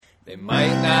They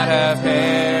might not have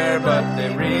hair, but they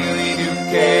really do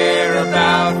care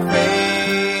about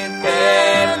faith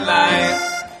and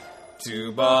life.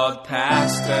 Two bald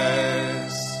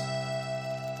pastors.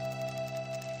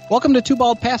 Welcome to Two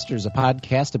Bald Pastors, a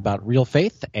podcast about real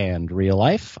faith and real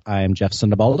life. I'm Jeff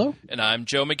Sindabaldo. And I'm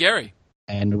Joe McGarry.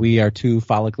 And we are two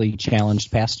follically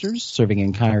challenged pastors serving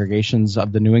in congregations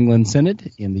of the New England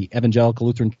Synod in the Evangelical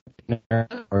Lutheran,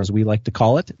 or as we like to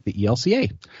call it, the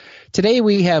ELCA. Today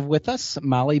we have with us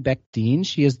Molly Beck-Dean.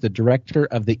 She is the director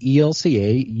of the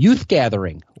ELCA Youth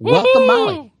Gathering. Woo-hoo! Welcome,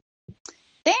 Molly.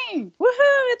 Dang.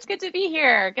 Woohoo. It's good to be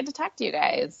here. Good to talk to you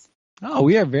guys. Oh,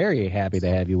 we are very happy to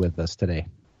have you with us today.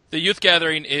 The Youth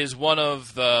Gathering is one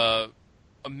of the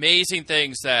amazing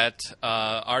things that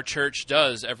our church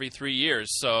does every 3 years.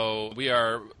 So we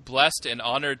are blessed and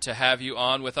honored to have you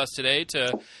on with us today,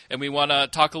 and we want to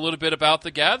talk a little bit about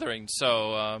the gathering.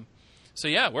 So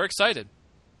yeah, we're excited.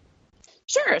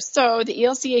 Sure. So the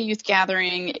ELCA Youth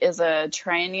Gathering is a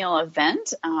triennial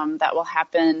event that will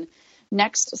happen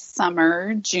next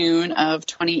summer, June of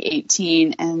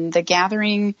 2018. And the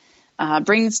gathering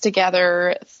brings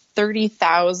together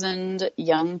 30,000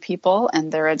 young people and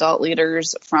their adult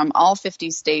leaders from all 50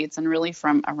 states and really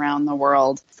from around the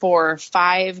world for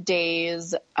 5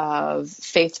 days of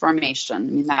faith formation. I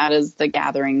mean, that is the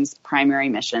gathering's primary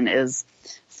mission, is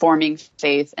forming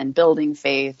faith and building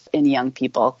faith in young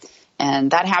people.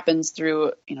 And that happens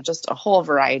through, just a whole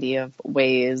variety of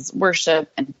ways: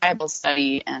 worship and Bible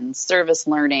study and service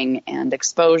learning and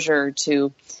exposure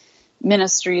to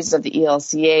ministries of the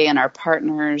ELCA and our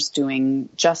partners doing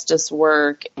justice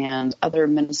work and other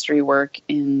ministry work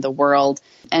in the world.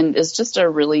 And it's just a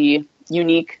really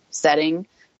unique setting.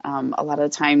 A lot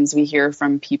of times we hear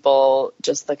from people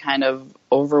just the kind of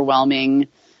overwhelming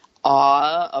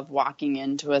awe of walking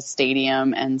into a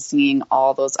stadium and seeing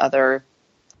all those other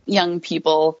young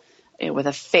people with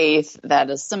a faith that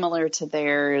is similar to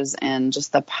theirs, and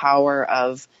just the power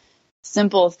of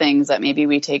simple things that maybe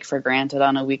we take for granted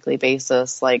on a weekly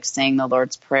basis, like saying the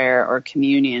Lord's Prayer or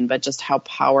communion, but just how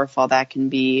powerful that can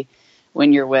be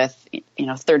when you're with,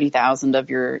 30,000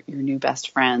 of your new best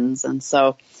friends. And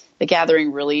so the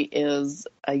gathering really is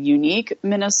a unique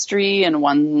ministry and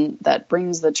one that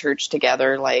brings the church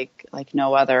together like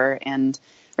no other. And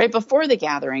right before the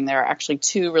gathering, there are actually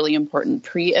two really important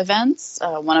pre-events.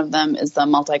 One of them is the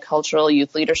Multicultural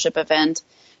Youth Leadership event,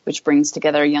 which brings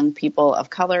together young people of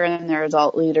color and their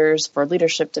adult leaders for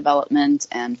leadership development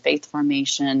and faith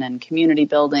formation and community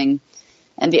building.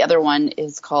 And the other one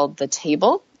is called The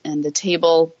Table. And The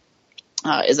Table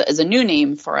is a new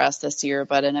name for us this year,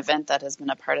 but an event that has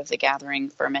been a part of the gathering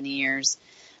for many years.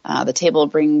 The Table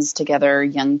brings together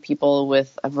young people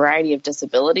with a variety of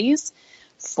disabilities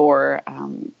for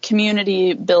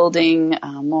community building.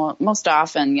 Most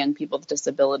often, young people with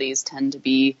disabilities tend to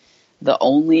be the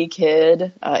only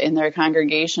kid in their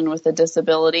congregation with a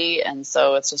disability. And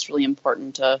so it's just really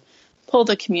important to pull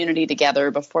the community together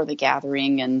before the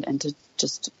gathering and to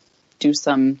just do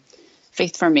some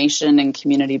faith formation and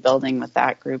community building with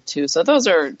that group too. So those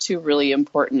are two really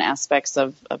important aspects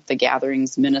of the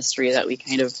gathering's ministry that we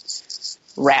kind of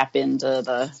wrap into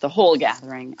the whole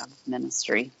gathering of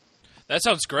ministry. That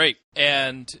sounds great.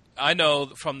 And I know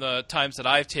from the times that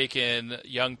I've taken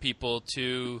young people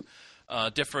to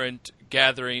different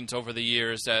gatherings over the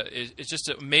years that it's just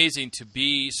amazing to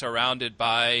be surrounded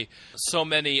by so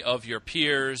many of your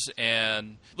peers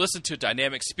and listen to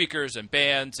dynamic speakers and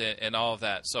bands and all of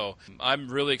that. So I'm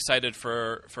really excited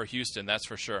for Houston, that's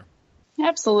for sure.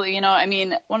 Absolutely.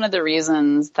 One of the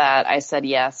reasons that I said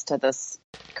yes to this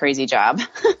crazy job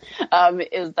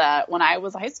is that when I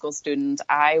was a high school student,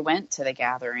 I went to the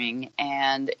gathering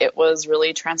and it was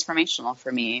really transformational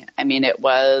for me. It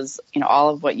was, all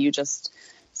of what you just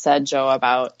said, Joe,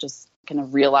 about just kind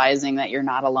of realizing that you're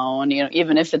not alone.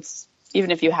 Even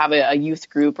if you have a youth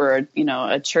group or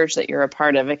a church that you're a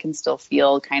part of, it can still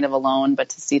feel kind of alone. But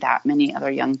to see that many other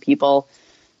young people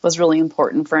was really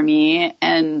important for me.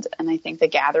 And I think the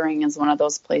gathering is one of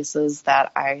those places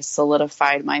that I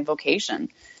solidified my vocation,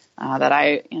 that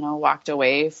I, walked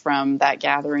away from that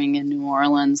gathering in New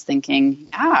Orleans thinking,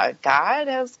 God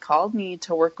has called me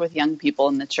to work with young people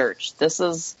in the church. This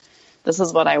is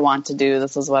what I want to do.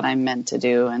 This is what I'm meant to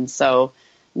do. And so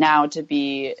now to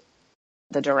be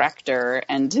the director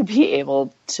and to be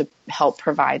able to help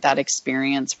provide that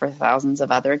experience for thousands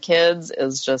of other kids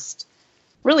is just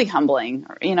really humbling.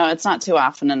 It's not too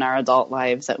often in our adult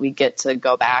lives that we get to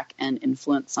go back and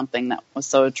influence something that was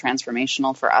so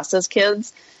transformational for us as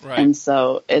kids. Right. And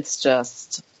so it's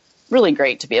just really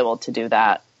great to be able to do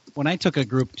that when I took a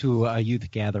group to a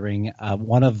youth gathering,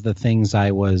 one of the things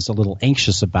I was a little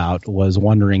anxious about was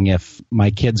wondering if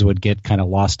my kids would get kind of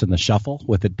lost in the shuffle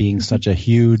with it being such a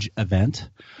huge event.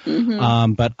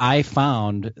 But I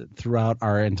found throughout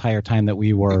our entire time that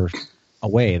we were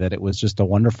away that it was just a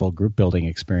wonderful group building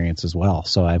experience as well.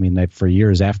 So, I mean, for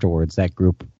years afterwards, that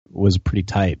group was pretty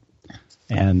tight.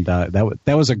 And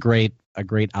that was a great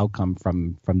outcome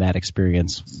from that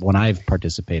experience when I've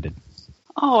participated.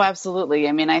 Oh, absolutely.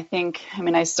 I mean,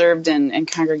 I served in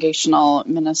congregational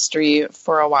ministry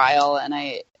for a while, and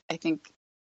I think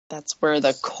that's where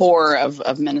the core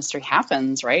of ministry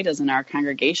happens, right, is in our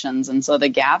congregations. And so the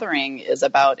gathering is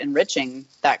about enriching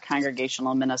that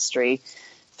congregational ministry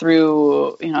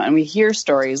through, and we hear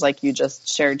stories like you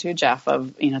just shared too, Jeff,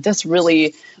 of, this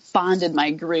really bonded my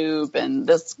group, and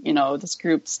this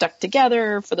group stuck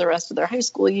together for the rest of their high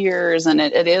school years. And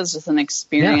it is just an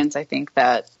experience, I think,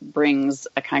 that brings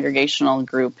a congregational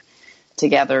group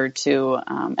together too.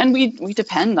 And we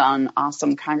depend on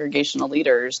awesome congregational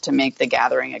leaders to make the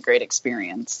gathering a great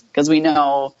experience, because we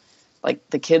know like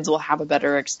the kids will have a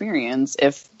better experience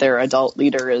if their adult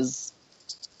leader is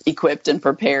equipped and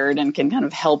prepared and can kind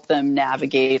of help them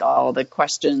navigate all the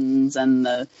questions and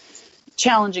the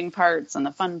challenging parts and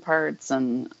the fun parts.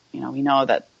 And, we know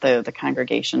that the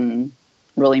congregation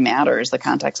really matters, the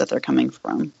context that they're coming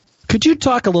from. Could you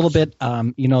talk a little bit,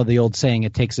 the old saying,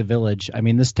 it takes a village. I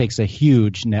mean, this takes a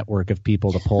huge network of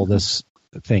people to pull this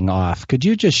thing off. Could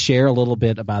you just share a little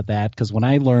bit about that? Because when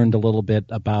I learned a little bit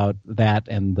about that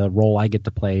and the role I get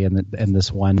to play in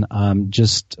this one,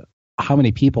 just how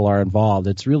many people are involved,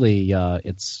 it's really,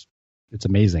 it's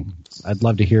amazing. I'd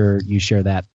love to hear you share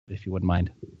that if you wouldn't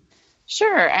mind.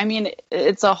 Sure. I mean,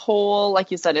 it's a whole,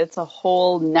 like you said, it's a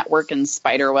whole network and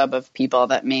spider web of people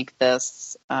that make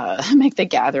this, make the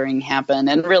gathering happen.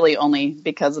 And really only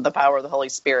because of the power of the Holy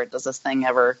Spirit does this thing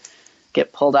ever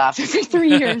get pulled off every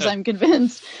 3 years, I'm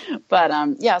convinced. But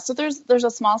so there's a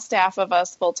small staff of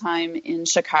us full-time in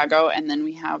Chicago, and then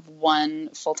we have one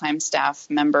full-time staff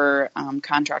member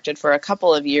contracted for a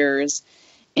couple of years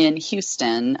in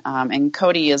Houston, and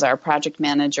Cody is our project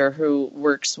manager who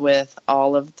works with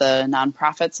all of the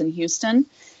nonprofits in Houston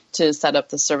to set up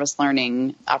the service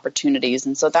learning opportunities.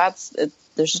 And so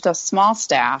there's just a small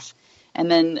staff,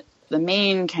 and then the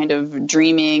main kind of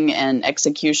dreaming and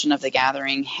execution of the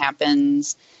gathering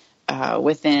happens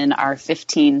within our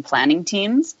 15 planning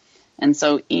teams. And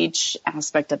so each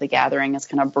aspect of the gathering is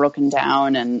kind of broken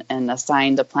down and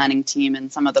assigned a planning team,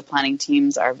 and some of the planning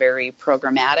teams are very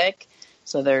programmatic.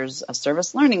 So there's a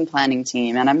service learning planning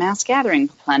team and a mass gathering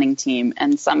planning team,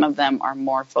 and some of them are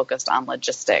more focused on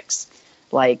logistics,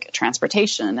 like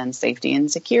transportation and safety and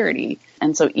security.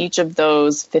 And so each of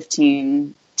those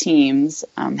 15 teams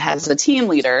has a team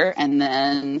leader, and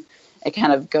then it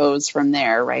kind of goes from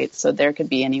there, right? So there could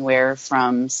be anywhere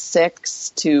from 6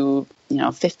 to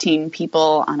 15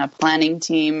 people on a planning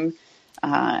team,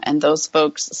 and those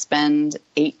folks spend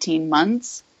 18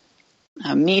 months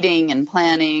meeting and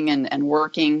planning and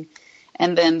working.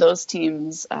 And then those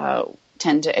teams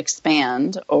tend to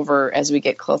expand over as we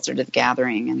get closer to the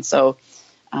gathering. And so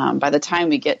by the time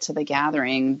we get to the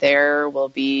gathering, there will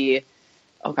be,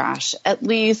 at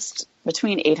least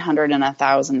between 800 and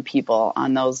 1,000 people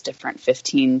on those different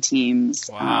 15 teams.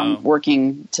 Wow.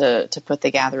 Working to put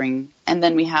the gathering. And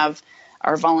then we have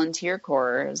our volunteer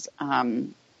corps,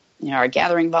 our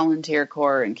gathering volunteer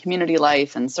corps and community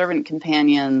life and servant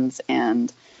companions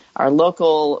and our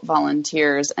local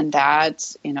volunteers. And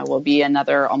that, will be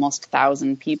another almost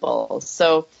 1,000 people.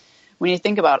 So when you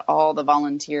think about all the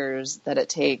volunteers that it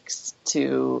takes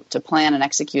to plan and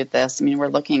execute this, I mean, we're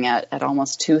looking at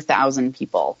almost 2,000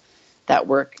 people that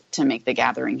work to make the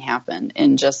gathering happen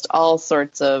in just all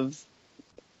sorts of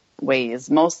ways,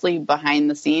 mostly behind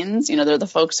the scenes. They're the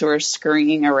folks who are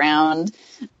scurrying around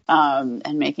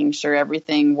and making sure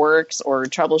everything works or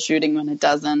troubleshooting when it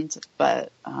doesn't.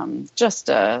 But just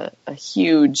a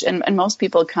huge, and most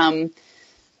people come,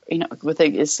 with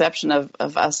the exception of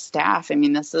us staff. I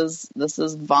mean, this is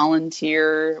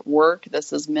volunteer work.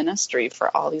 This is ministry for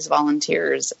all these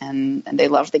volunteers, and they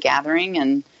love the gathering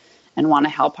and want to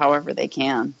help however they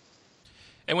can.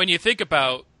 And when you think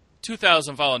about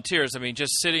 2,000 volunteers, I mean,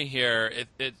 just sitting here,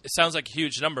 it sounds like a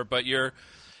huge number, but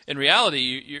in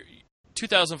reality, you're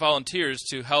 2,000 volunteers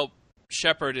to help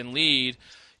shepherd and lead,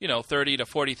 30 to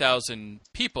 40,000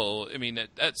 people. I mean,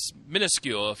 that's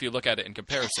minuscule if you look at it in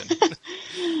comparison.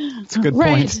 That's a good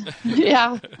point.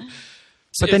 Yeah.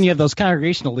 But then you have those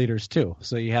congregational leaders too.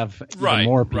 So you have even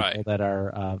more people that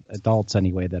are adults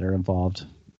anyway that are involved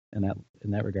in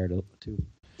that regard too.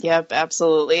 Yep,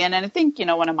 absolutely. And I think,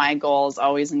 one of my goals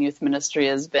always in youth ministry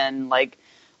has been like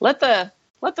let the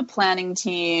planning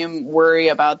team worry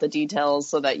about the details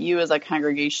so that you as a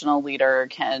congregational leader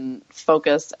can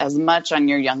focus as much on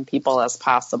your young people as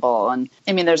possible. And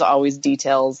I mean, there's always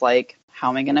details like, how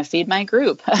am I going to feed my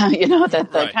group? That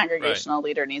the congregational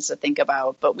leader needs to think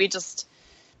about. But we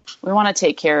want to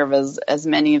take care of as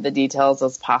many of the details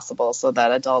as possible so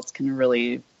that adults can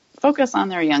really focus on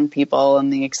their young people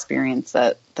and the experience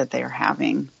that they are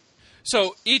having.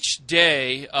 So each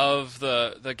day of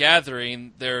the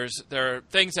gathering, there are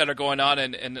things that are going on,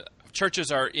 and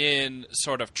churches are in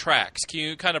sort of tracks. Can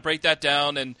you kind of break that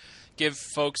down and give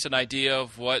folks an idea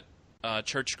of what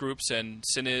church groups and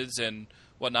synods and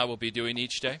whatnot will be doing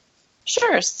each day?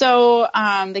 Sure. So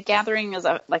the gathering is,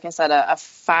 like I said, a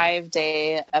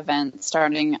 5-day event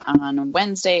starting on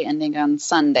Wednesday, ending on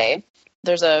Sunday.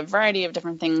 There's a variety of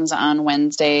different things on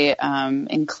Wednesday,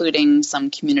 including some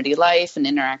community life and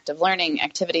interactive learning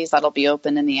activities that'll be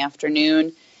open in the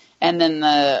afternoon. And then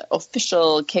the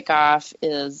official kickoff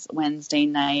is Wednesday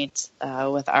night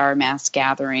with our mass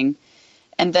gathering.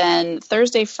 And then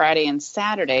Thursday, Friday, and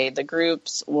Saturday, the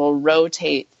groups will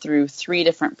rotate through 3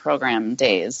 different program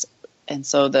days. And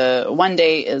so the one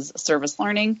day is service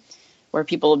learning, where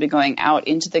people will be going out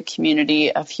into the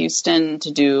community of Houston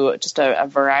to do just a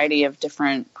variety of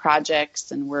different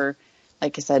projects. And we're,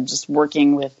 like I said, just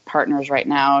working with partners right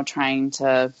now, trying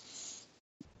to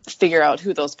figure out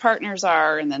who those partners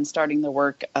are, and then starting the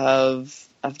work of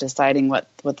deciding what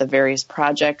the various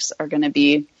projects are going to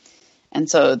be. And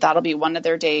so that'll be one of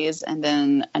their days. And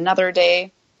then another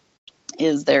day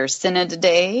is their synod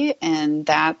day, and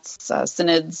that's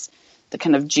synods. The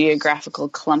kind of geographical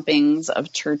clumpings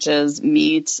of churches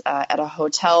meet at a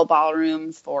hotel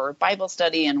ballroom for Bible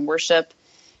study and worship.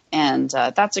 And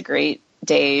that's a great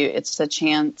day. It's a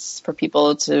chance for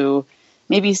people to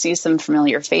maybe see some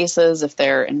familiar faces if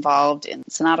they're involved in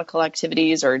synodical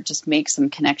activities, or just make some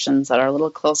connections that are a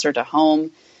little closer to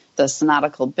home. The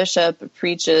synodical bishop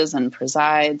preaches and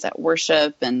presides at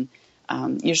worship, and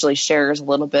usually shares a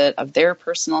little bit of their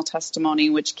personal testimony,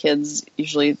 which kids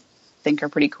usually think are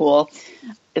pretty cool.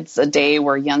 It's a day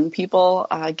where young people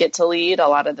get to lead. A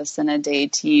lot of the Synod Day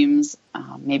teams,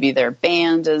 maybe their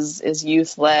band is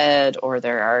youth-led, or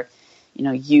there are,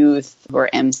 youth who are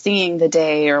emceeing the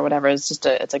day or whatever.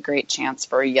 It's a great chance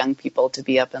for young people to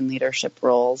be up in leadership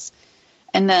roles.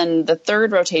 And then the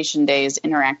third rotation day is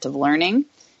interactive learning.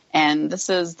 And this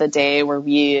is the day where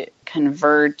we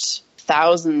convert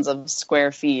thousands of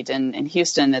square feet. In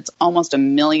Houston, it's almost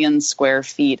 1 million square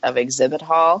feet of exhibit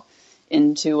hall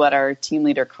into what our team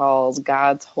leader calls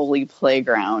God's holy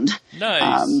playground.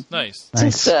 Nice.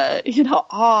 Just,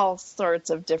 all sorts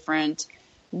of different,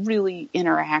 really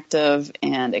interactive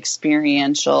and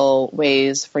experiential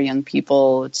ways for young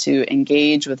people to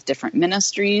engage with different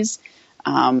ministries.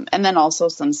 And then also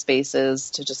some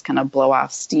spaces to just kind of blow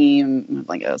off steam,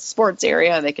 like a sports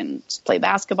area. They can just play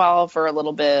basketball for a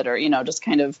little bit, or, just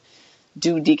kind of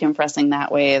do decompressing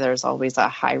that way. There's always a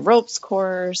high ropes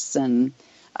course and,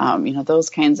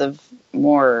 those kinds of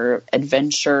more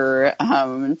adventure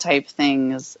type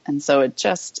things. And so it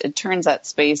turns that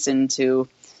space into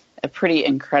a pretty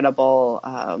incredible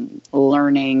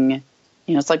learning.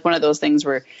 It's like one of those things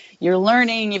where you're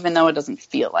learning even though it doesn't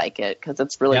feel like it, because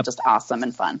it's really just awesome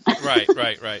and fun.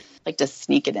 Right. Like to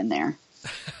sneak it in there.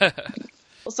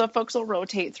 So folks will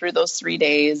rotate through those 3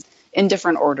 days in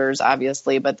different orders,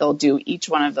 obviously, but they'll do each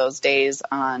one of those days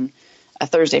on a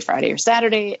Thursday, Friday, or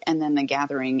Saturday, and then the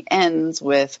gathering ends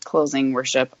with closing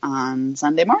worship on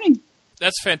Sunday morning.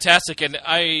 That's fantastic. And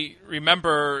I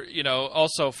remember,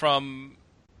 also from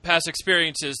past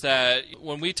experiences that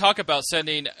when we talk about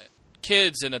sending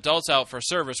kids and adults out for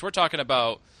service, we're talking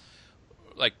about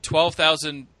like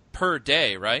 12,000 per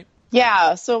day, right?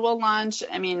 Yeah. So we'll launch,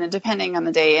 depending on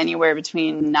the day, anywhere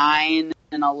between 9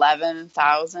 and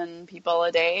 11,000 people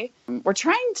a day. We're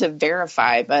trying to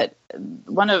verify, but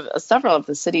several of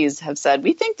the cities have said,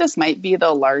 we think this might be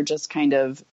the largest kind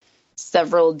of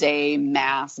several day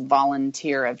mass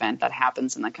volunteer event that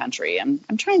happens in the country. I'm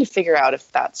trying to figure out if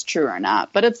that's true or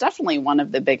not, but it's definitely one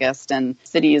of the biggest, and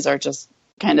cities are just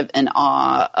kind of in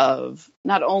awe of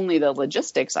not only the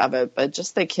logistics of it, but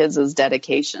just the kids'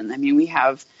 dedication. We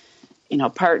have,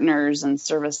 partners and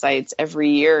service sites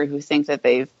every year who think that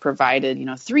they've provided,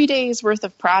 3 days worth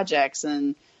of projects,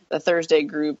 and the Thursday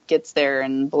group gets there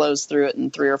and blows through it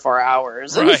in 3 or 4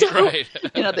 hours. Right.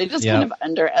 They just kind of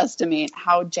underestimate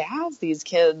how jazzed these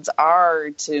kids are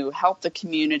to help the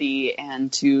community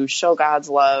and to show God's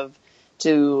love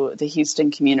to the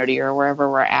Houston community or wherever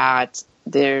we're at.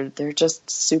 They're just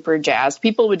super jazzed.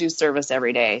 People would do service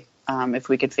every day if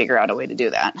we could figure out a way to do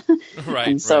that. Right.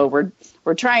 And so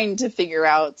we're trying to figure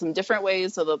out some different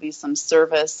ways. So there'll be some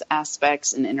service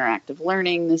aspects and interactive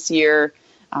learning this year.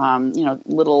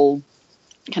 Little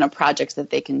kind of projects that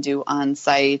they can do on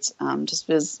site. Just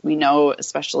because we know,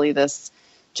 especially this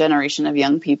generation of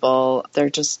young people, they're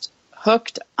just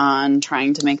hooked on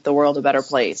trying to make the world a better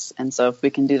place. And so if we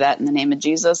can do that in the name of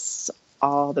Jesus,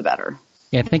 all the better.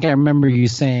 Yeah, I think I remember you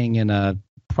saying in a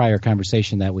prior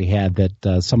conversation that we had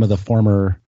that some of the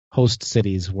former host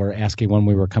cities were asking when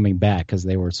we were coming back because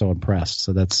they were so impressed.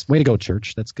 So that's way to go,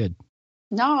 church. That's good.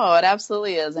 No, it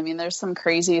absolutely is. I mean, there's some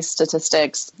crazy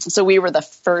statistics. So we were the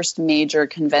first major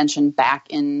convention back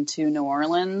into New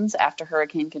Orleans after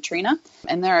Hurricane Katrina.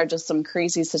 And there are just some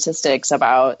crazy statistics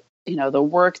about the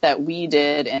work that we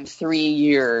did in 3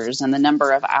 years and the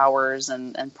number of hours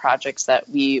and projects that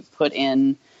we put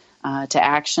in to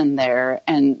action there,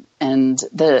 and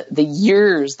the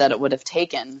years that it would have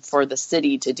taken for the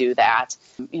city to do that.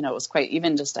 It was quite,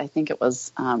 even just, I think it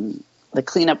was the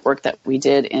cleanup work that we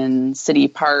did in city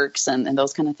parks and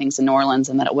those kind of things in New Orleans,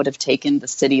 and that it would have taken the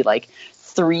city like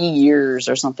 3 years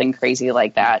or something crazy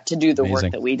like that to do the Amazing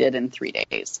work that we did in 3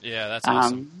 days. Yeah, that's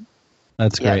awesome.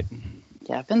 That's great.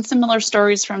 Yeah, been similar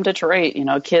stories from Detroit,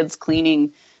 kids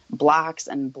cleaning blocks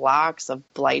and blocks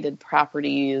of blighted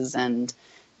properties, and,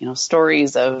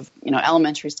 stories of,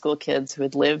 elementary school kids who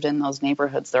had lived in those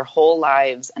neighborhoods their whole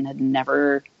lives and had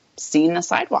never seen a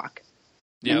sidewalk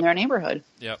in their neighborhood.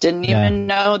 Yep. Didn't even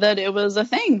know that it was a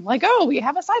thing. Like, oh, we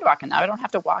have a sidewalk and now I don't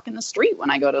have to walk in the street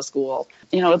when I go to school.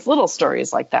 It's little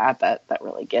stories like that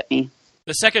really get me.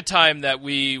 The second time that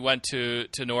we went to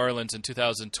New Orleans in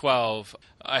 2012,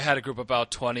 I had a group of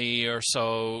about 20 or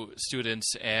so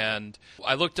students, and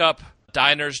I looked up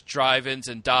diners, drive-ins,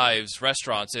 and dives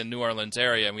restaurants in New Orleans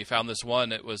area, and we found this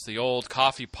one. It was the Old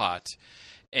Coffee Pot,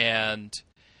 and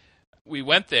we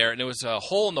went there, and it was a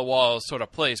hole-in-the-wall sort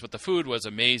of place, but the food was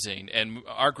amazing, and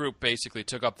our group basically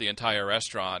took up the entire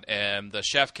restaurant, and the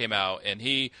chef came out, and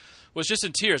he was just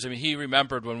in tears. I mean, he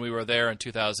remembered when we were there in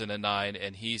 2009,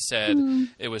 and he said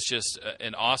it was just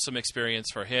an awesome experience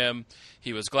for him.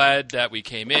 He was glad that we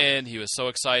came in. He was so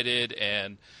excited,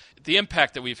 and the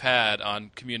impact that we've had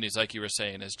on communities, like you were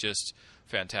saying, is just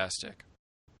fantastic.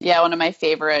 Yeah, one of my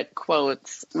favorite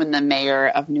quotes when the mayor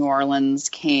of New Orleans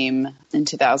came in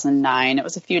 2009, it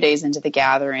was a few days into the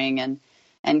gathering,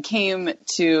 and came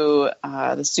to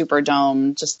the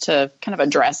Superdome just to kind of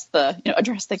address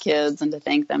the kids and to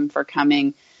thank them for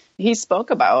coming. He spoke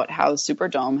about how the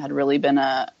Superdome had really been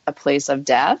a place of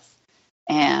death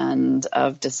and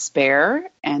of despair,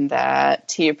 and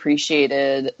that he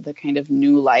appreciated the kind of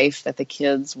new life that the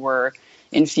kids were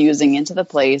infusing into the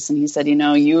place. And he said,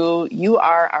 you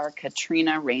are our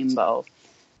Katrina rainbow.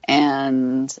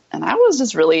 And I was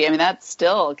just really, that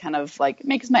still kind of like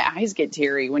makes my eyes get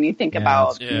teary when you think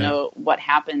about, what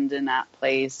happened in that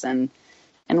place. And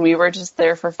we were just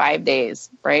there for 5 days,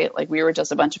 right? Like we were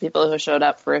just a bunch of people who showed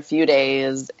up for a few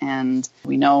days, and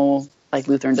we know like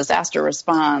Lutheran Disaster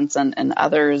Response and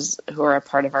others who are a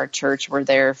part of our church were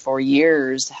there for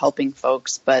years helping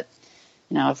folks. But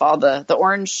if all the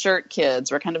orange shirt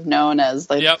kids were kind of known as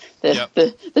like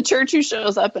the church who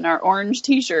shows up in our orange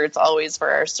T-shirts always for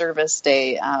our service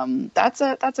day, that's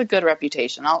a good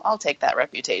reputation. I'll take that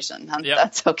reputation.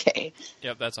 That's okay.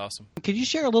 Yep, that's awesome. Could you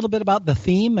share a little bit about the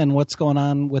theme and what's going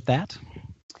on with that?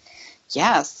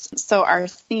 Yes. So our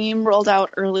theme rolled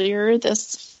out earlier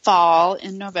this fall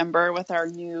in November with our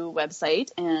new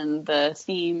website, and the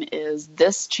theme is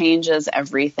 "This Changes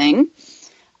Everything."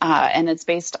 And it's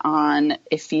based on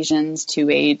Ephesians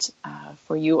 2:8,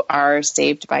 for you are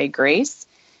saved by grace.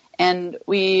 And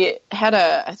we had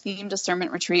a theme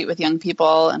discernment retreat with young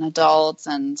people and adults,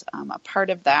 and a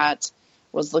part of that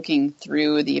was looking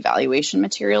through the evaluation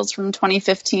materials from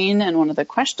 2015. And one of the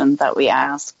questions that we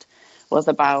asked was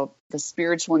about the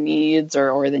spiritual needs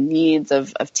or the needs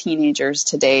of teenagers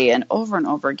today. And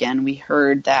over again, we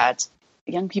heard that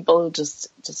young people just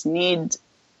need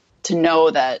to know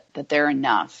that they're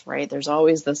enough, right? There's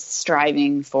always this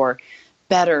striving for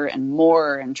better and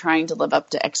more and trying to live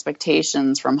up to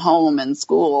expectations from home and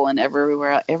school and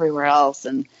everywhere else.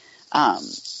 And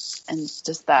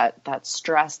just that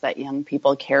stress that young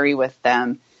people carry with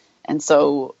them. And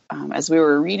so as we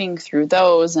were reading through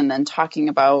those and then talking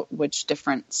about which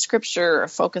different scripture or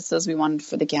focuses we wanted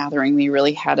for the gathering, we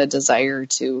really had a desire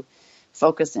to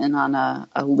focus in on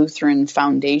a Lutheran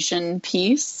foundation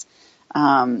piece.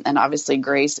 And obviously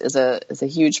grace is a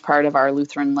huge part of our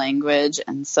Lutheran language.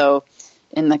 And so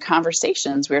in the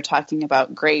conversations, we were talking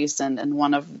about grace, and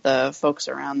one of the folks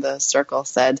around the circle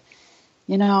said,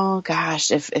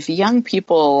 gosh, if young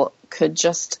people could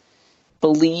just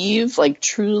believe, like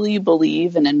truly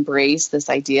believe and embrace this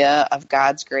idea of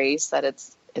God's grace, that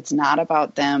it's not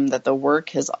about them, that the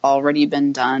work has already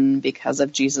been done because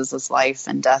of Jesus' life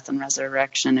and death and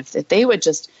resurrection. If they would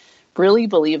just really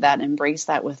believe that, embrace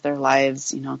that with their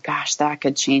lives, gosh, that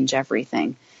could change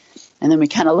everything. And then we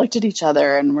kind of looked at each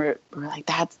other and we're like,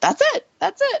 that's it.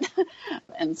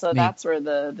 And so that's where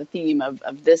the theme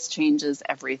of this changes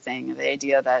everything. The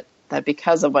idea that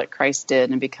because of what Christ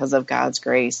did and because of God's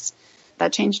grace,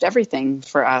 that changed everything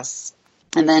for us.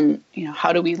 And then,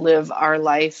 how do we live our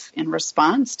life in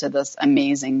response to this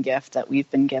amazing gift that we've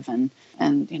been given?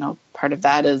 And, part of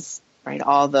that is, right,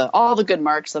 all the good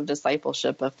marks of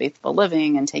discipleship, of faithful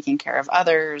living and taking care of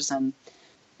others, and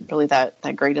really that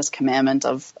greatest commandment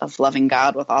of loving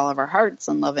God with all of our hearts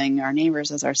and loving our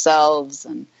neighbors as ourselves.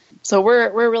 And so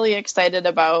we're really excited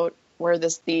about where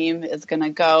this theme is going to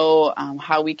go,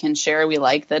 how we can share. We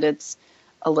like that it's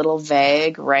a little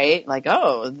vague, right? Like,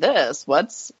 oh, this,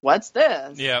 what's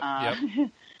this? Yeah.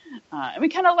 And we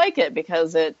kind of like it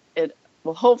because it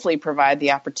will hopefully provide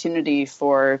the opportunity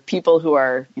for people who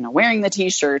are, wearing the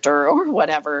T-shirt or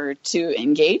whatever to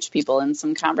engage people in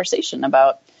some conversation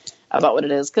about what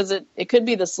it is, because it could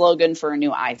be the slogan for a new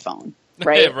iPhone,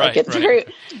 right? Right, very,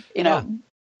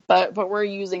 but we're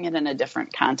using it in a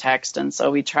different context, and so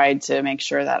we tried to make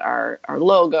sure that our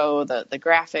logo, the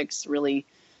graphics, really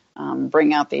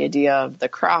bring out the idea of the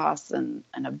cross and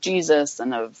of Jesus,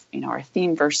 and of our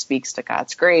theme verse speaks to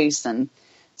God's grace, and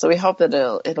so we hope that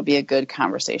it'll be a good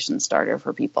conversation starter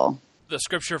for people. The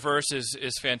scripture verse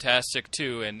is fantastic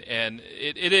too, and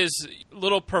it is a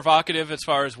little provocative as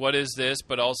far as what is this,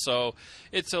 but also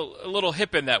it's a little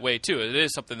hip in that way too. It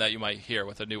is something that you might hear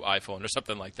with a new iPhone or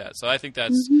something like that. So I think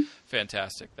that's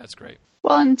fantastic. That's great.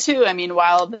 Well, and too,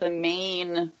 while the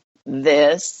main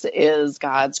this is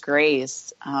God's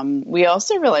grace, we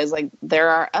also realize there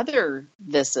are other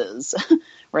thises,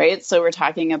 right? So we're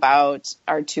talking about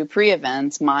our two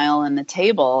pre-events, Mile and the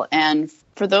Table, and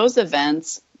for those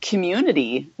events,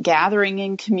 community, gathering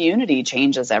in community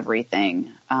changes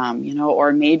everything,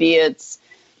 or maybe it's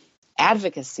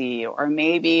advocacy, or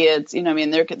maybe it's,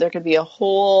 there could be a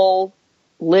whole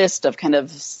list of kind of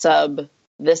sub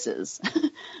thises,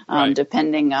 right.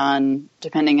 depending on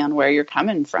where you're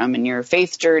coming from in your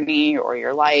faith journey or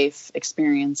your life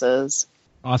experiences.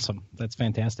 Awesome. That's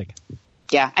fantastic.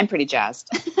 Yeah, I'm pretty jazzed.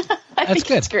 I That's think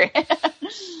good. It's great.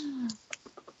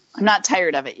 I'm not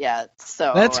tired of it yet,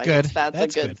 so that's I good. guess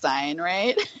that's a good sign,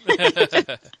 right?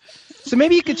 So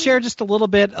maybe you could share just a little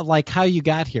bit of how you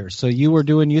got here. So you were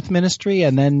doing youth ministry,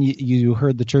 and then you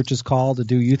heard the church's call to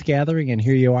do youth gathering, and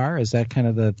here you are. Is that kind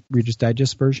of the Reader's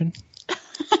Digest version?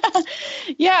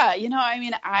 Yeah,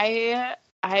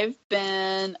 I've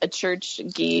been a church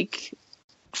geek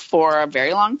for a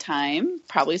very long time,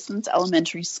 probably since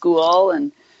elementary school,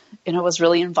 and was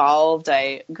really involved.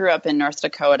 I grew up in North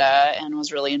Dakota and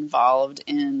was really involved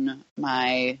in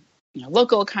my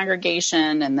local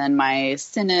congregation, and then my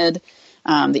synod,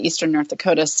 the Eastern North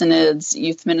Dakota Synod's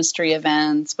youth ministry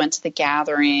events, went to the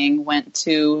gathering, went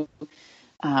to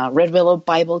Red Willow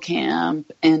Bible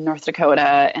Camp in North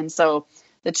Dakota. And so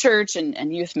the church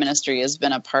and youth ministry has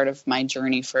been a part of my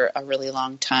journey for a really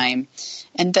long time.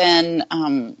 And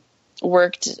then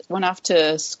went off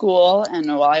to school, and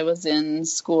while I was in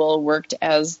school, worked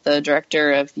as the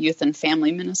director of youth and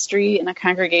family ministry in a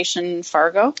congregation in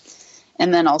Fargo,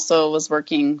 and then also was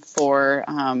working for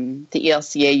the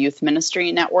ELCA Youth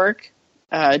Ministry Network,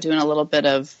 doing a little bit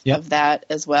of that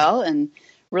as well, and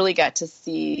really got to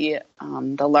see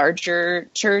the larger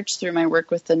church through my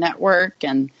work with the network,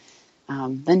 and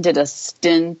then did a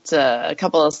stint, a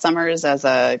couple of summers as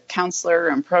a counselor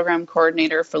and program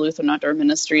coordinator for Lutheran Outdoor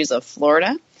Ministries of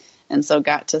Florida. And so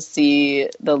got to see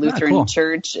the Lutheran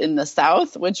Church in the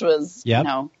South, which was,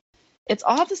 it's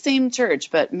all the same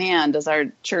church, but man, does our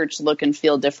church look and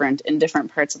feel different in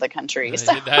different parts of the country.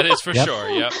 So. That is for sure.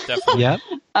 Yep, definitely.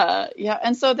 Yep.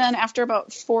 And so then after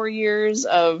about 4 years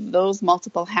of those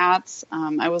multiple hats,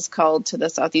 I was called to the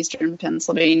Southeastern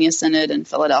Pennsylvania Synod in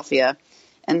Philadelphia,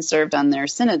 and served on their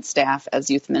synod staff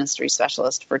as youth ministry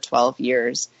specialist for 12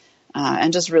 years,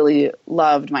 and just really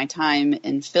loved my time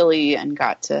in Philly and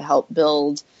got to help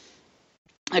build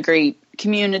a great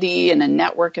community and a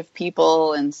network of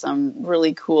people and some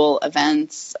really cool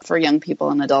events for young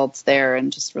people and adults there,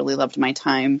 and just really loved my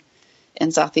time in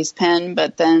Southeast Penn.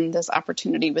 But then this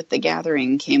opportunity with the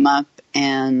gathering came up,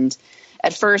 and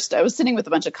at first I was sitting with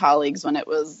a bunch of colleagues when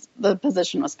the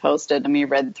position was posted, and we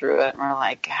read through it and we're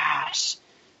like, gosh,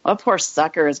 what poor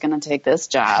sucker is going to take this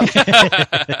job?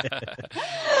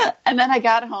 And then I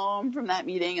got home from that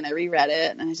meeting and I reread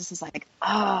it, and I just was like,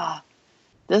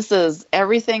 this is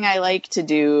everything I like to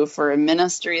do for a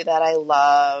ministry that I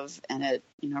love. And it,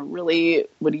 really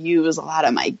would use a lot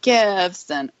of my gifts.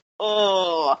 And,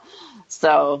 so,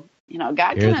 God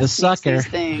kind of sees these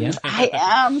things. Yeah. I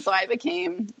am. So I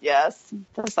became, the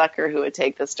sucker who would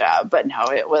take this job. But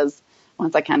no, it was,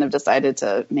 once I kind of decided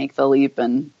to make the leap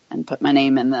and put my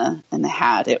name in the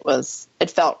hat, it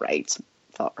felt right.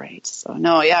 So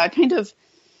no, kind of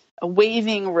a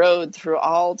waving road through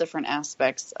all different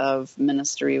aspects of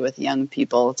ministry with young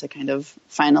people to kind of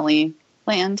finally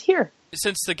land here.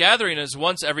 Since the gathering is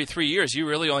once every 3 years, you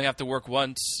really only have to work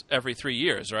once every 3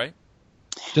 years, right?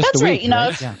 Just That's right.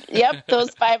 Yeah. Yep, those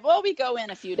 5. Well, we go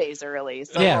in a few days early.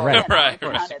 So right.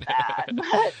 That.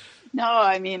 But no,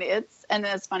 I mean,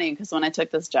 it's funny because when I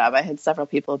took this job, I had several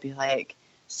people be like,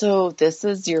 so this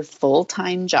is your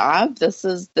full-time job? This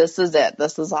is it.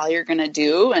 This is all you're going to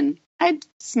do? And I'd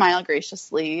smile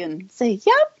graciously and say,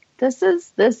 yep, this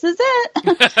is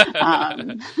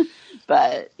it.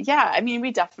 But yeah, I mean,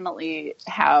 we definitely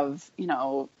have,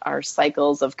 our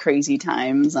cycles of crazy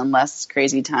times and less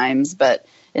crazy times, but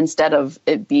instead of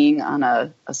it being on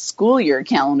a school year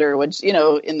calendar, which,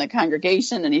 in the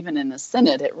congregation and even in the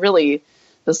synod,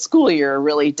 the school year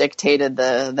really dictated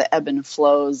the ebb and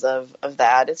flows of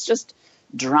that. It's just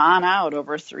drawn out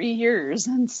over 3 years.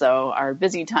 And so our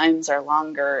busy times are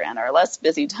longer and our less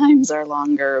busy times are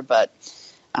longer. But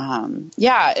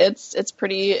it's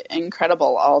pretty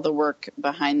incredible, all the work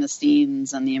behind the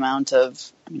scenes and the amount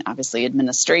of, obviously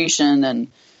administration and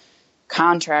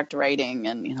contract writing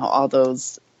and, all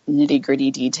those nitty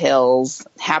gritty details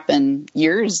happen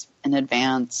years in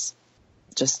advance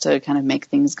just to kind of make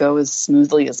things go as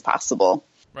smoothly as possible.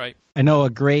 Right. I know a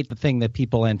great thing that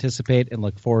people anticipate and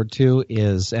look forward to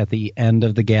is at the end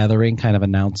of the gathering, kind of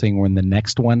announcing when the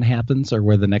next one happens or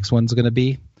where the next one's going to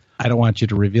be. I don't want you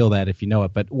to reveal that if you know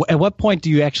it, but at what point do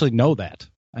you actually know that?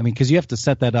 I mean, because you have to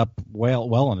set that up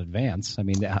well in advance. I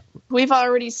mean, we've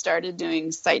already started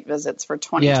doing site visits for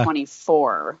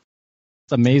 2024.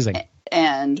 It's amazing.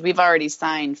 And we've already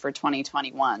signed for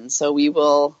 2021. So we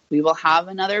will have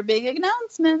another big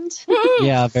announcement.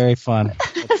 Yeah, very fun.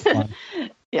 That's fun.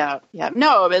 Yeah.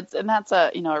 No, that's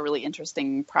a really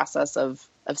interesting process of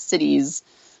cities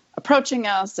approaching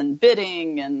us and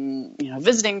bidding and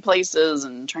visiting places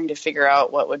and trying to figure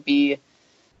out what would be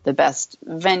the best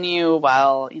venue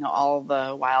while all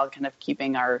the while kind of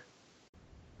keeping our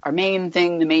main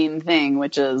thing, the main thing,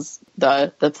 which is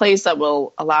the place that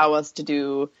will allow us to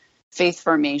do faith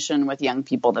formation with young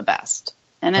people the best.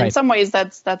 And in some ways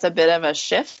that's a bit of a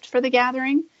shift for the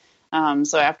gathering.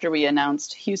 So after we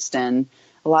announced Houston,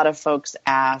 a lot of folks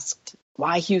asked,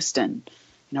 why Houston?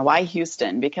 Why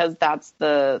Houston? Because that's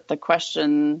the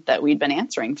question that we'd been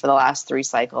answering for the last 3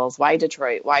 cycles. Why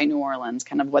Detroit? Why New Orleans?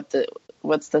 Kind of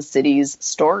what's the city's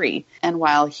story? And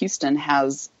while Houston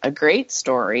has a great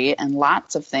story and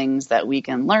lots of things that we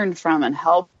can learn from and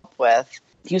help with,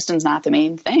 Houston's not the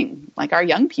main thing. Like, our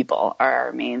young people are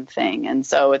our main thing. And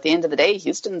so at the end of the day,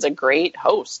 Houston's a great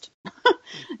host.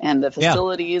 And the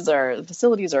facilities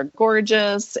are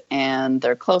gorgeous and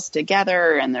they're close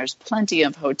together and there's plenty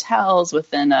of hotels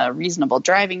within a reasonable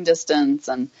driving distance.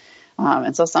 And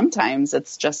so sometimes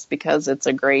it's just because it's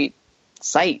a great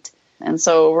site. And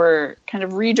so we're kind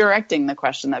of redirecting the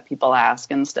question that people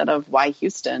ask. Instead of why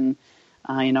Houston,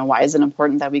 why is it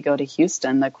important that we go to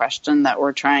Houston? The question that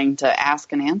we're trying to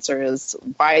ask and answer is,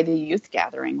 why the youth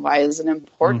gathering? Why is it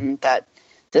important that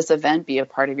this event be a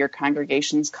part of your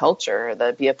congregation's culture,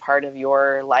 that be a part of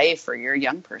your life or your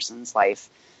young person's life?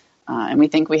 And we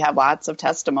think we have lots of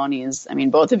testimonies. I mean,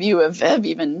 both of you have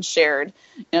even shared,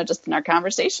 just in our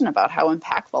conversation about how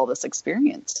impactful this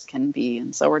experience can be.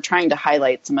 And so we're trying to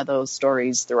highlight some of those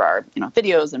stories through our,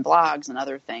 videos and blogs and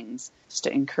other things, just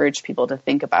to encourage people to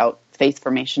think about faith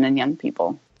formation in young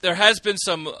people. There has been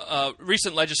some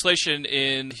recent legislation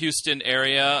in Houston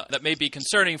area that may be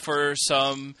concerning for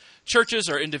some churches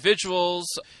or individuals.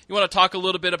 You want to talk a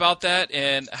little bit about that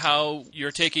and how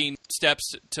you're taking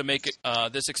steps to make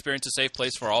this experience a safe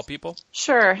place for all people?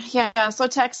 Sure. Yeah. So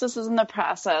Texas is in the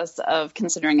process of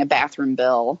considering a bathroom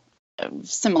bill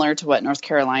similar to what North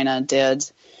Carolina did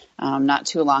not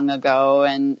too long ago.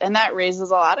 And that raises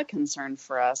a lot of concern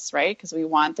for us, right? Because we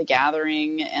want the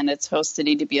gathering and its host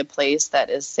city to be a place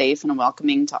that is safe and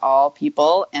welcoming to all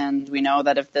people. And we know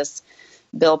that if this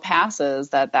bill passes,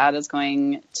 that is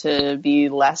going to be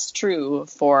less true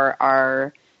for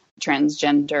our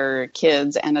transgender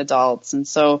kids and adults. And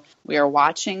so we are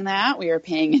watching that. We are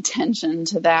paying attention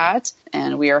to that.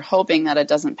 And we are hoping that it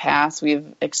doesn't pass.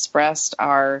 We've expressed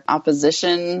our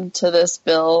opposition to this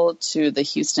bill to the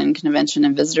Houston Convention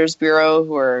and Visitors Bureau,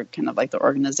 who are kind of like the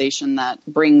organization that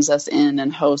brings us in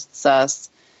and hosts us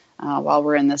while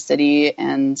we're in the city.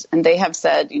 And they have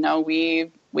said,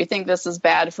 we think this is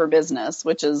bad for business,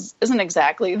 which isn't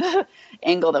exactly the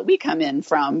angle that we come in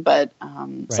from. But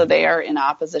right. So they are in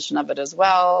opposition of it as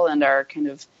well, and are kind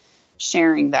of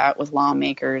sharing that with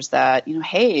lawmakers that,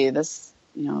 hey, this,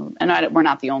 and we're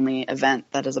not the only event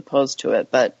that is opposed to it,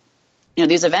 but,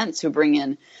 these events who bring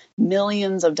in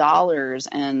millions of dollars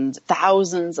and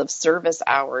thousands of service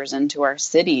hours into our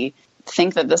city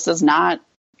think that this is not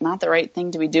the right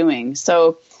thing to be doing.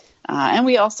 So, and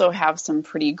we also have some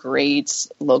pretty great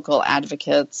local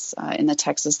advocates in the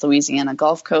Texas-Louisiana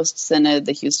Gulf Coast Synod,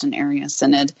 the Houston Area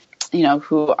Synod,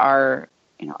 who are,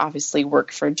 obviously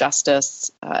work for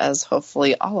justice, as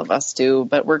hopefully all of us do,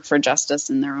 but work for justice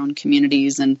in their own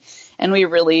communities. And we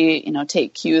really,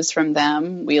 take cues from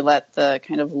them. We let the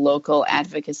kind of local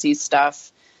advocacy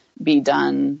stuff be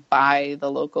done by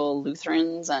the local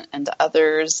Lutherans and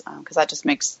others, because that just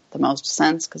makes the most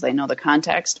sense because they know the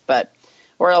context. But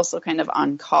we're also kind of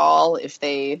on call if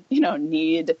they,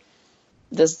 need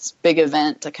this big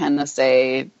event to kind of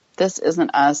say, this isn't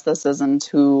us, this isn't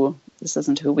who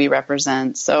we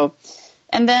represent. So,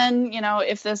 and then,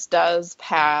 if this does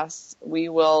pass, we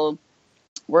will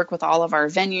work with all of our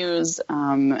venues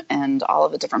and all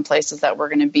of the different places that we're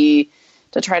going to be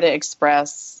to try to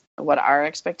express what our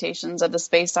expectations of the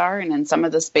space are. And in some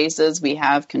of the spaces, we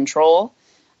have control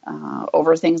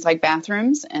over things like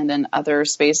bathrooms, and in other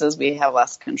spaces we have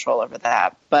less control over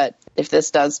that. But if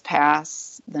this does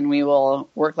pass, then we will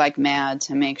work like mad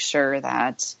to make sure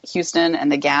that Houston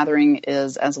and the gathering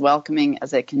is as welcoming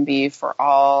as it can be for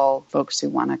all folks who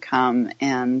want to come,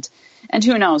 and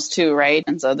who knows too, right?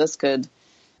 And so this could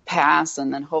pass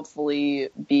and then hopefully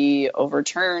be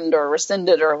overturned or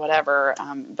rescinded or whatever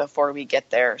before we get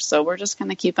there. So we're just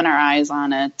kind of keeping our eyes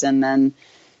on it, and then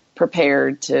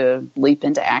prepared to leap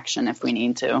into action if we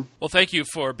need to. Well, thank you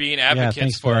for being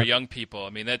advocates for our young people. I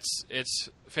mean, it's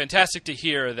fantastic to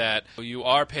hear that you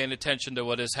are paying attention to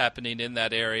what is happening in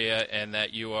that area and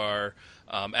that you are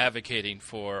advocating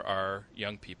for our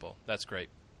young people. That's great.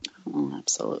 Oh,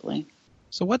 absolutely.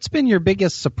 So what's been your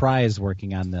biggest surprise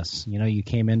working on this? You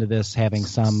came into this having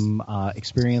some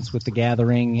experience with the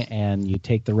gathering, and you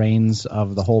take the reins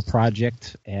of the whole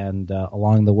project, and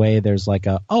along the way there's like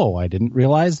I didn't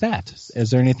realize that. Is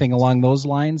there anything along those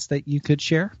lines that you could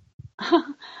share?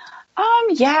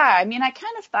 Yeah, I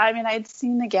kind of thought, I'd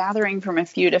seen the gathering from a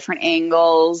few different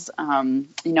angles. I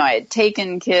had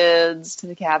taken kids to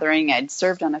the gathering. I'd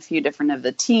served on a few different of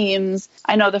the teams.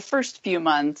 I know the first few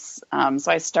months,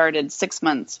 so I started 6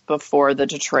 months before the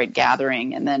Detroit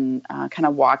gathering, and then kind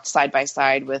of walked side by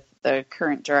side with the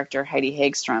current director, Heidi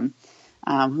Hagstrom,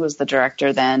 who was the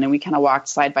director then. And we kind of walked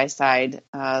side by side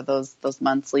those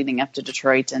months leading up to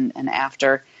Detroit and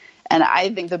after. And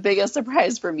I think the biggest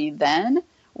surprise for me then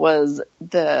was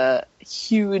the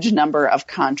huge number of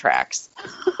contracts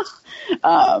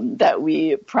that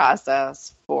we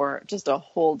process for just a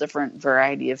whole different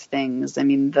variety of things.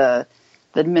 The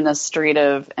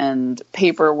administrative and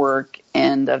paperwork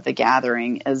end of the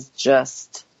gathering is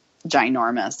just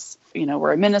ginormous.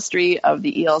 We're a ministry of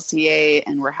the ELCA,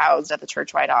 and we're housed at the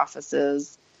churchwide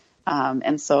offices.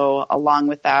 And so along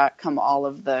with that come all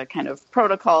of the kind of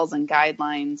protocols and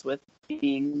guidelines with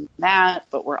being that,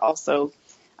 but we're also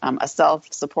a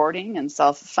self-supporting and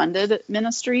self-funded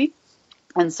ministry.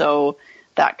 And so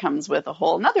that comes with a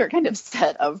whole another kind of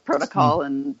set of protocol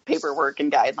and paperwork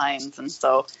and guidelines. And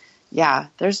so, yeah,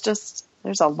 there's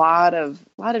a lot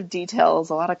of details,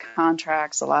 a lot of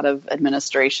contracts, a lot of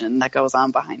administration that goes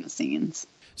on behind the scenes.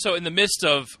 So in the midst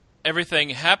of everything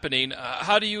happening,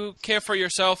 how do you care for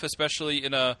yourself, especially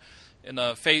in a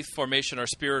faith formation or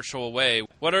spiritual way?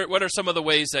 What are some of the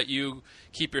ways that you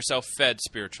keep yourself fed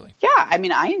spiritually? Yeah,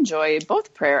 I enjoy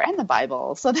both prayer and the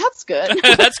Bible, so that's good.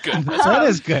 That's good. That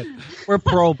is good. We're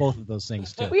pro both of those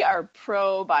things too. We are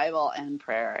pro Bible and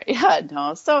prayer. Yeah,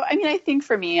 no. So I think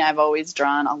for me, I've always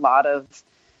drawn a lot of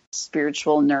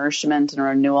spiritual nourishment and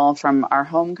renewal from our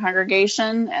home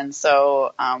congregation, and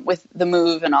so with the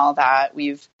move and all that,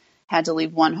 we've had to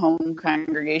leave one home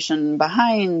congregation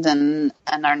behind and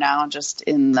are now just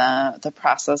in the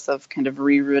process of kind of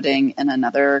rerouting in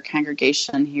another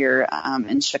congregation here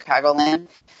in Chicagoland.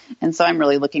 And so I'm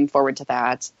really looking forward to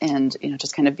that and,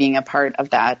 just kind of being a part of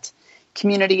that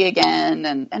community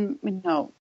again and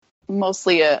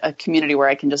mostly a community where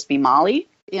I can just be Molly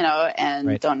and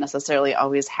Right. don't necessarily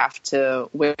always have to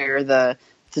wear the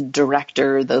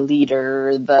director, the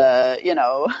leader,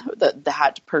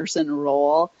 that person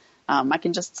role. I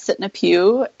can just sit in a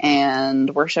pew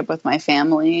and worship with my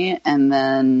family, and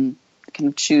then kind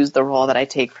of choose the role that I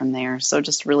take from there. So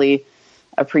just really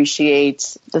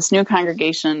appreciate this new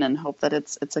congregation and hope that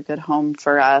it's a good home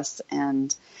for us.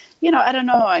 And, I don't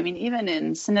know. I mean, even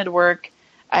in synod work,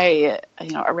 I,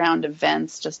 around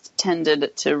events, just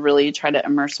tended to really try to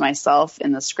immerse myself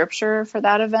in the scripture for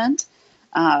that event.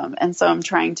 And so I'm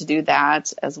trying to do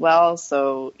that as well.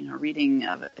 So, reading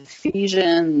of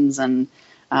Ephesians and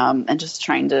just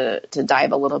trying to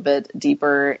dive a little bit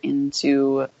deeper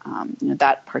into,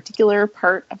 that particular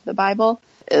part of the Bible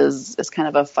is kind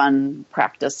of a fun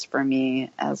practice for me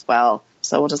as well.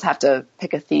 So we'll just have to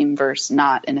pick a theme verse,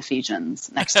 not in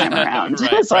Ephesians, next time around.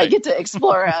 Right, I get to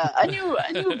explore a new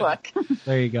book.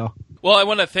 There you go. Well, I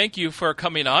want to thank you for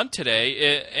coming on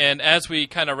today. And as we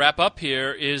kind of wrap up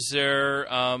here, is there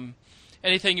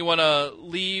anything you want to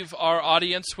leave our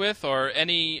audience with, or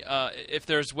if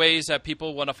there's ways that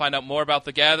people want to find out more about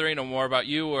the gathering or more about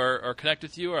you or connect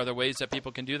with you, are there ways that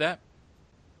people can do that?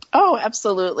 Oh,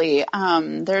 absolutely.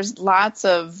 There's lots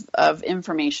of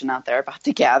information out there about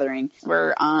the gathering.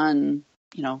 We're on,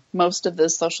 most of the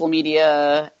social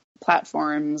media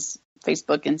platforms,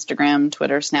 Facebook, Instagram,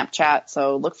 Twitter, Snapchat.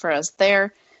 So look for us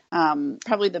there.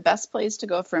 Probably the best place to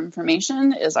go for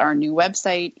information is our new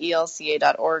website,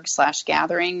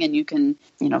 elca.org/gathering. And you can,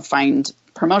 find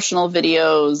promotional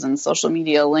videos and social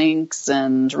media links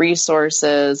and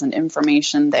resources and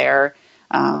information there.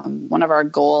 One of our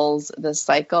goals this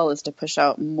cycle is to push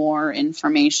out more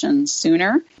information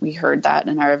sooner. We heard that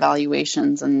in our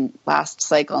evaluations in last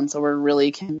cycle, and so we're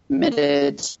really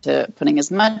committed to putting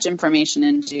as much information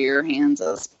into your hands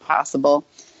as possible.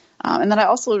 And then I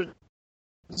also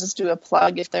just do a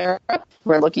plug if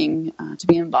we're looking to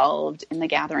be involved in the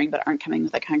gathering but aren't coming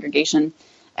with a congregation.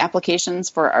 Applications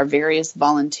for our various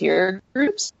volunteer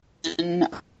groups in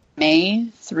May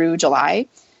through July.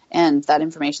 And that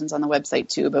information's on the website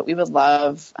too. But we would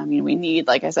love, we need,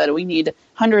 like I said, we need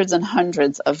hundreds and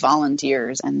hundreds of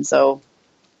volunteers. And so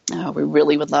we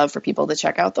really would love for people to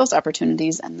check out those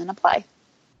opportunities and then apply.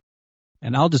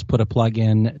 And I'll just put a plug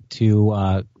in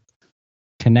to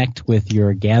connect with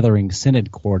your gathering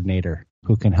synod coordinator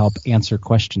who can help answer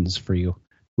questions for you,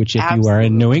 which if Absolutely. you are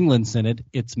in New England Synod,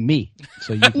 it's me.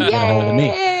 So you can get a hold of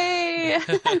me.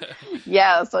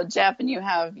 Yeah, so Jeff, and you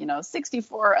have,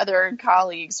 64 other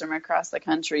colleagues from across the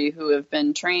country who have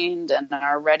been trained and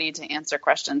are ready to answer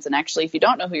questions. And actually, if you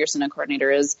don't know who your synod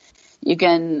coordinator is, you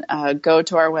can go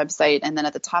to our website, and then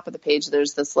at the top of the page,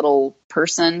 there's this little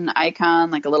person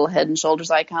icon, like a little head and shoulders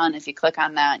icon. If you click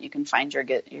on that, you can find your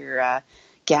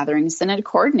gathering synod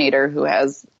coordinator who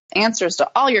has answers to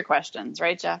all your questions,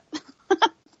 right, Jeff?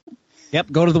 Yep,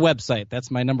 go to the website.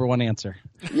 That's my number one answer.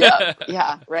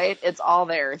 Yeah, right? It's all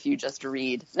there if you just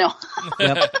read. No.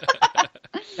 Yep.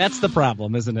 That's the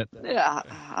problem, isn't it? Yeah.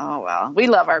 Oh, well. We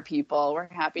love our people. We're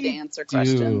happy to answer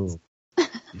questions.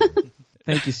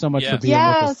 Thank you so much for being with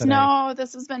us Yes, today. no,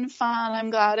 this has been fun. I'm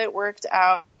glad it worked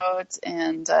out.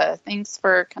 And thanks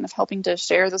for kind of helping to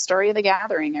share the story of the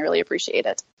gathering. I really appreciate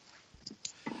it.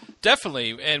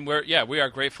 Definitely, and we are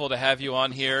grateful to have you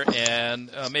on here,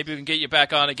 and maybe we can get you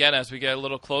back on again as we get a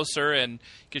little closer, and you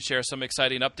can share some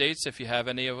exciting updates if you have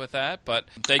any with that. But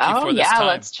thank you for this time.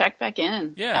 Let's check back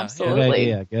in. Yeah,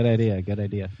 absolutely. Good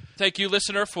idea. Thank you,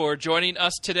 listener, for joining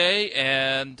us today.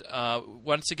 And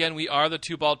once again, we are the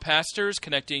Two Bald Pastors,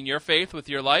 connecting your faith with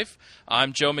your life.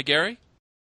 I'm Joe McGarry.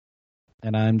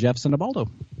 And I'm Jeff Sinabaldo.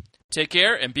 Take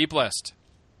care and be blessed.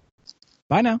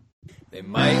 Bye now. They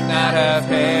might not have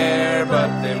hair,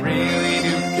 but they really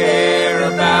do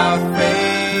care about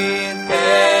faith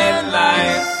and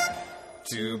life.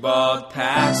 Two bald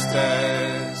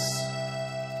pastors.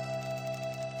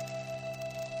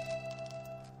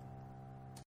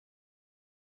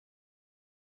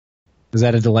 Is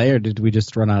that a delay, or did we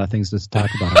just run out of things to talk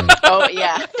about? Oh,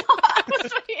 yeah.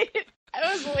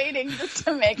 I was waiting just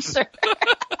to make sure.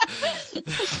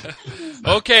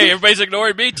 Okay, everybody's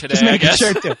ignoring me today, Just I making guess.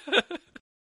 sure too.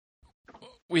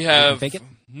 We have Fake it?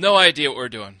 no idea what we're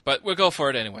doing, but we'll go for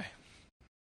it anyway.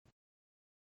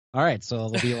 All right, so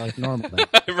it'll be like normal then.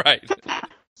 Right.